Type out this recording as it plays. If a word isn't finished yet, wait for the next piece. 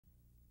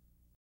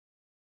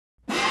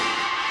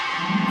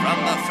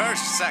the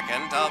first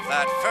second of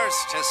that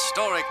first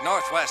historic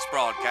Northwest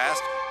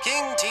broadcast,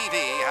 King TV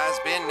has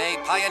been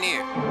a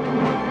pioneer.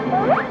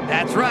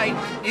 That's right.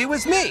 It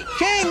was me,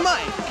 King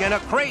Mike, and a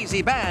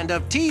crazy band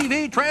of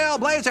TV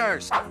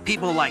trailblazers.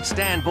 People like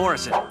Stan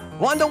Borison,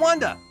 Wanda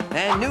Wanda,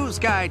 and news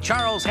guy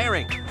Charles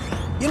Herring.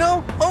 You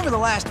know, over the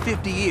last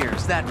 50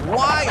 years, that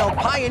wild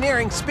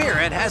pioneering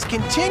spirit has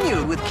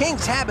continued with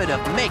King's habit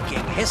of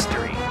making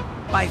history.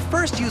 By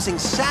first using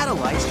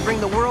satellites to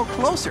bring the world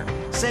closer,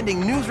 sending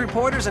news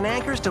reporters and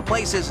anchors to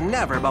places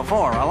never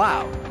before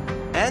allowed.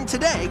 And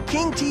today,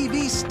 King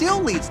TV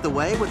still leads the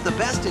way with the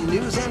best in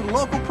news and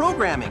local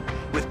programming,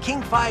 with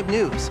King 5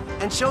 News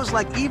and shows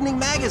like Evening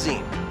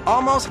Magazine,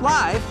 Almost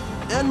Live,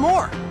 and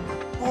more.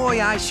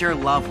 Boy, I sure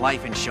love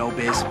life in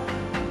showbiz.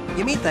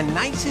 You meet the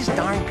nicest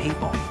darn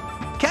people.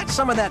 Catch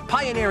some of that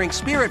pioneering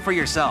spirit for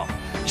yourself.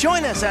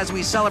 Join us as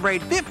we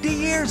celebrate 50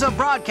 years of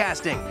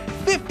broadcasting,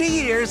 50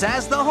 years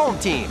as the home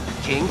team,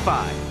 King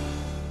 5.